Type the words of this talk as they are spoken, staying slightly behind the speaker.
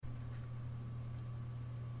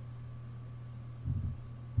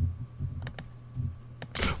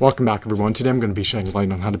Welcome back, everyone. Today I'm going to be shedding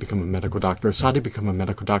light on how to become a medical doctor. So how to become a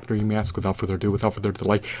medical doctor, you may ask. Without further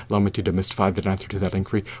delay, allow me to demystify the answer to that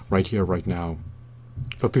inquiry right here, right now.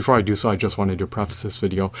 But before I do so, I just wanted to preface this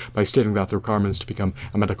video by stating that the requirements to become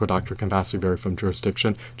a medical doctor can vastly vary from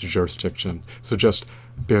jurisdiction to jurisdiction. So just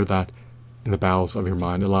bear that in the bowels of your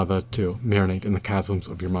mind. Allow that to marinate in the chasms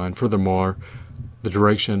of your mind. Furthermore, the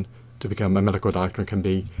duration to become a medical doctor can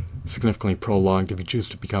be significantly prolonged if you choose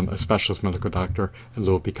to become a specialist medical doctor in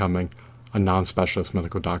lieu of becoming a non-specialist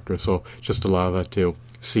medical doctor. So just allow that to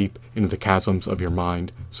seep into the chasms of your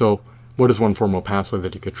mind. So what is one formal pathway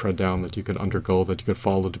that you could tread down, that you could undergo, that you could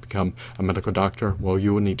follow to become a medical doctor? Well,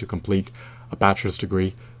 you will need to complete a bachelor's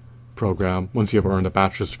degree program. Once you have earned a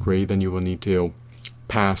bachelor's degree, then you will need to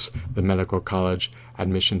pass the medical college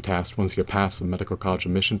admission test. Once you pass the medical college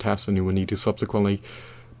admission test, then you will need to subsequently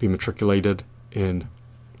be matriculated in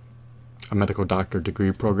a medical doctor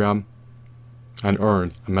degree program and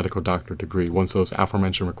earn a medical doctor degree. Once those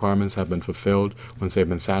aforementioned requirements have been fulfilled, once they've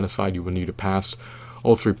been satisfied, you will need to pass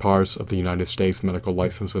all three parts of the United States medical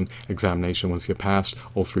licensing examination. Once you have passed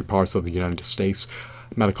all three parts of the United States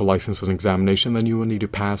medical licensing examination, then you will need to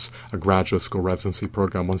pass a graduate school residency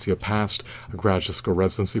program. Once you have passed a graduate school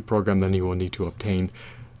residency program, then you will need to obtain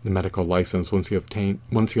the medical license. Once you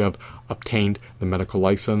have obtained the medical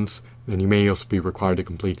license, then you may also be required to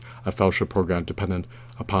complete a fellowship program dependent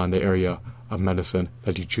upon the area of medicine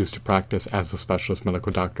that you choose to practice as a specialist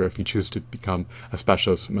medical doctor. If you choose to become a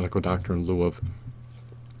specialist medical doctor in lieu of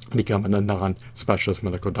becoming a non-specialist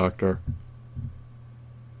medical doctor,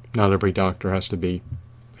 not every doctor has to be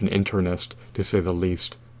an internist, to say the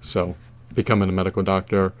least. So becoming a medical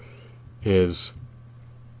doctor is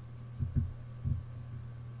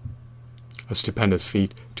a stupendous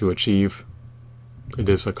feat to achieve. It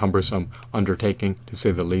is a cumbersome undertaking, to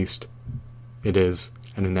say the least. It is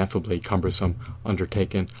an ineffably cumbersome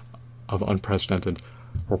undertaking of unprecedented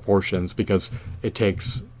proportions, because it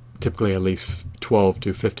takes typically at least 12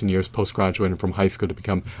 to 15 years post-graduating from high school to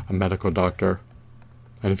become a medical doctor.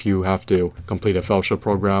 And if you have to complete a fellowship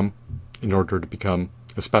program in order to become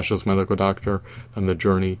a specialist medical doctor, then the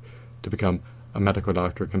journey to become a medical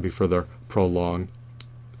doctor can be further prolonged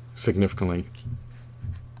significantly.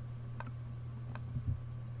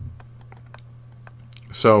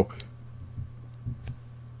 So,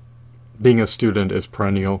 being a student is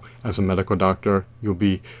perennial. As a medical doctor, you'll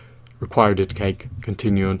be required to take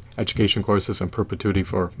continuing education courses in perpetuity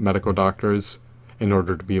for medical doctors in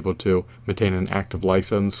order to be able to maintain an active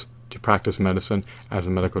license to practice medicine as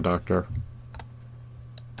a medical doctor.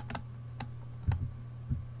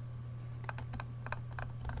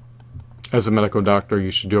 As a medical doctor,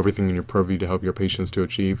 you should do everything in your purview to help your patients to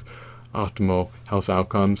achieve optimal health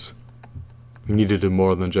outcomes. You need to do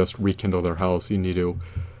more than just rekindle their health. You need to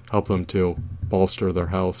help them to bolster their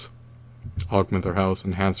health, augment their health,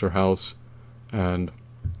 enhance their health, and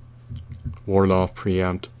ward off,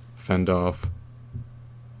 preempt, fend off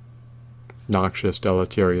noxious,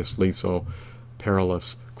 deleterious, lethal,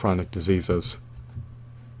 perilous chronic diseases.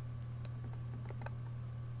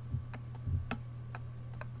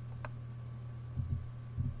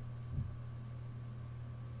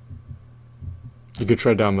 You could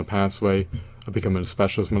tread down the pathway of becoming a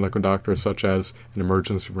specialist medical doctor, such as an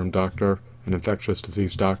emergency room doctor, an infectious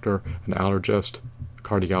disease doctor, an allergist, a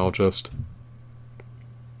cardiologist,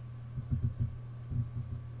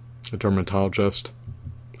 a dermatologist,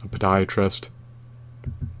 a podiatrist.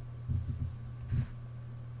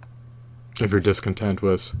 If you're discontent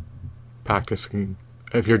with practicing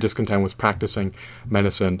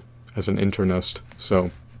medicine as an internist.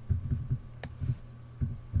 So,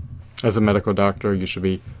 as a medical doctor, you should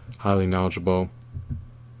be highly knowledgeable,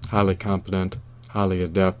 highly competent, highly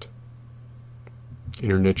adept in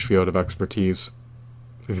your niche field of expertise.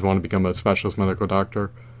 If you want to become a specialist medical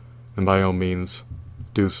doctor, then by all means,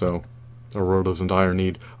 do so. The world is in dire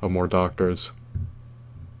need of more doctors.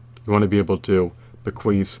 You want to be able to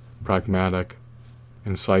bequeath pragmatic,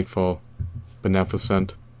 insightful,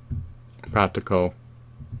 beneficent, practical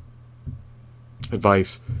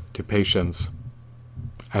advice to patients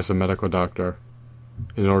as a medical doctor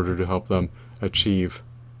in order to help them achieve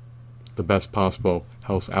the best possible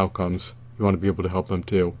health outcomes. You want to be able to help them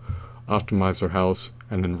to optimize their health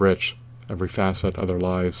and enrich every facet of their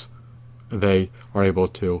lives. They are able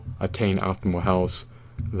to attain optimal health,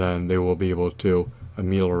 then they will be able to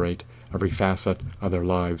ameliorate every facet of their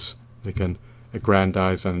lives. They can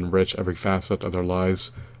aggrandize and enrich every facet of their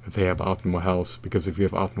lives if they have optimal health, because if you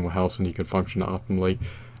have optimal health, then you can function optimally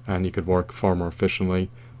and you could work far more efficiently,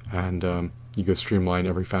 and you could streamline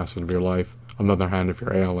every facet of your life. On the other hand, if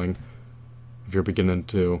you're ailing, if you're beginning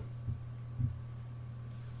to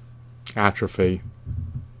atrophy,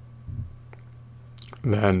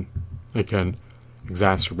 then it can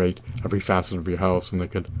exacerbate every facet of your health, and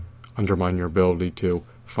it could undermine your ability to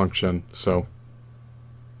function. So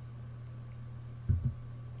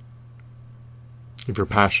if you're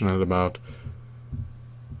passionate about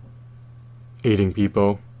aiding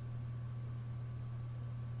people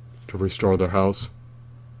to restore their health,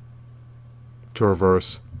 to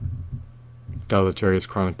reverse deleterious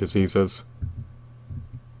chronic diseases,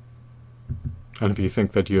 and if you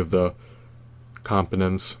think that you have the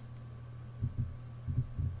competence,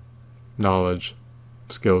 knowledge,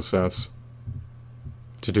 skill sets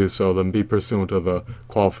to do so, then be pursuant of the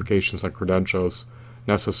qualifications and credentials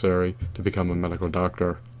necessary to become a medical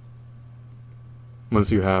doctor.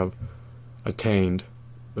 Once you have attained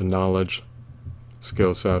the knowledge,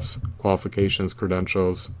 skill sets, qualifications,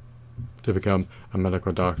 credentials to become a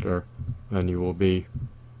medical doctor, then you will be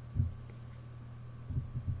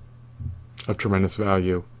of tremendous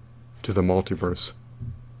value to the multiverse,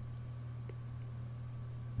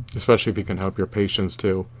 especially if you can help your patients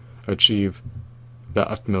to achieve the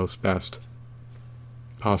utmost best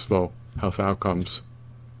possible health outcomes.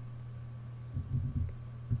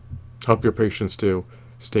 Help your patients to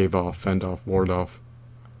stave off, fend off, ward off,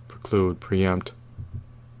 preclude, preempt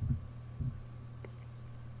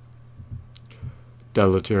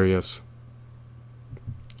deleterious,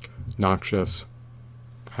 noxious,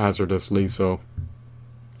 hazardous, lethal,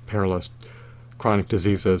 perilous chronic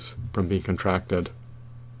diseases from being contracted.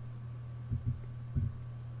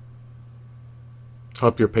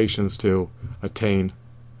 Help your patients to attain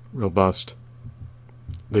robust,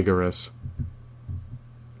 vigorous,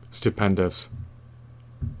 stupendous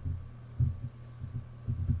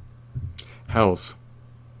health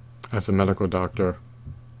as a medical doctor.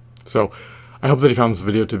 So I hope that you found this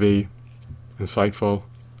video to be insightful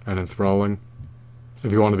and enthralling.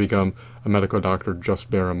 If you want to become a medical doctor,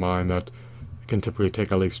 just bear in mind that it can typically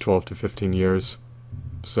take at least 12 to 15 years.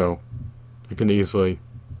 So you can easily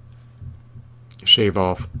shave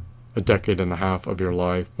off a decade and a half of your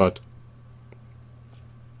life, but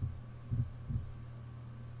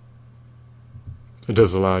it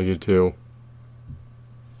does allow you to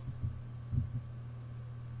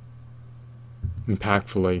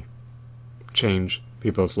impactfully change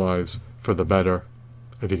people's lives for the better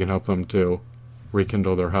if you can help them to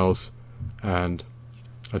rekindle their health and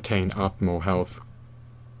attain optimal health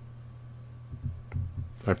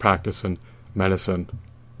by practicing medicine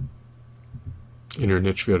in your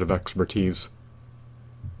niche field of expertise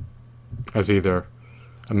as either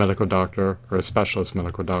a medical doctor or a specialist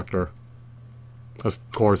medical doctor. Of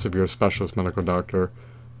course, if you're a specialist medical doctor,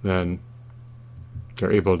 then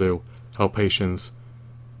you're able to help patients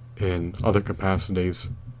in other capacities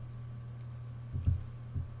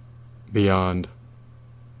beyond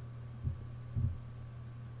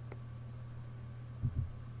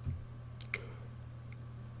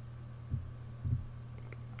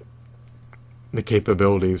the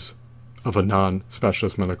capabilities of a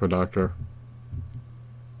non-specialist medical doctor.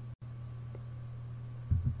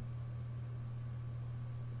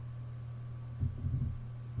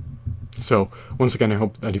 So, once again, I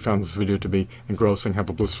hope that you found this video to be engrossing. Have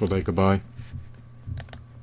a blissful day. Goodbye.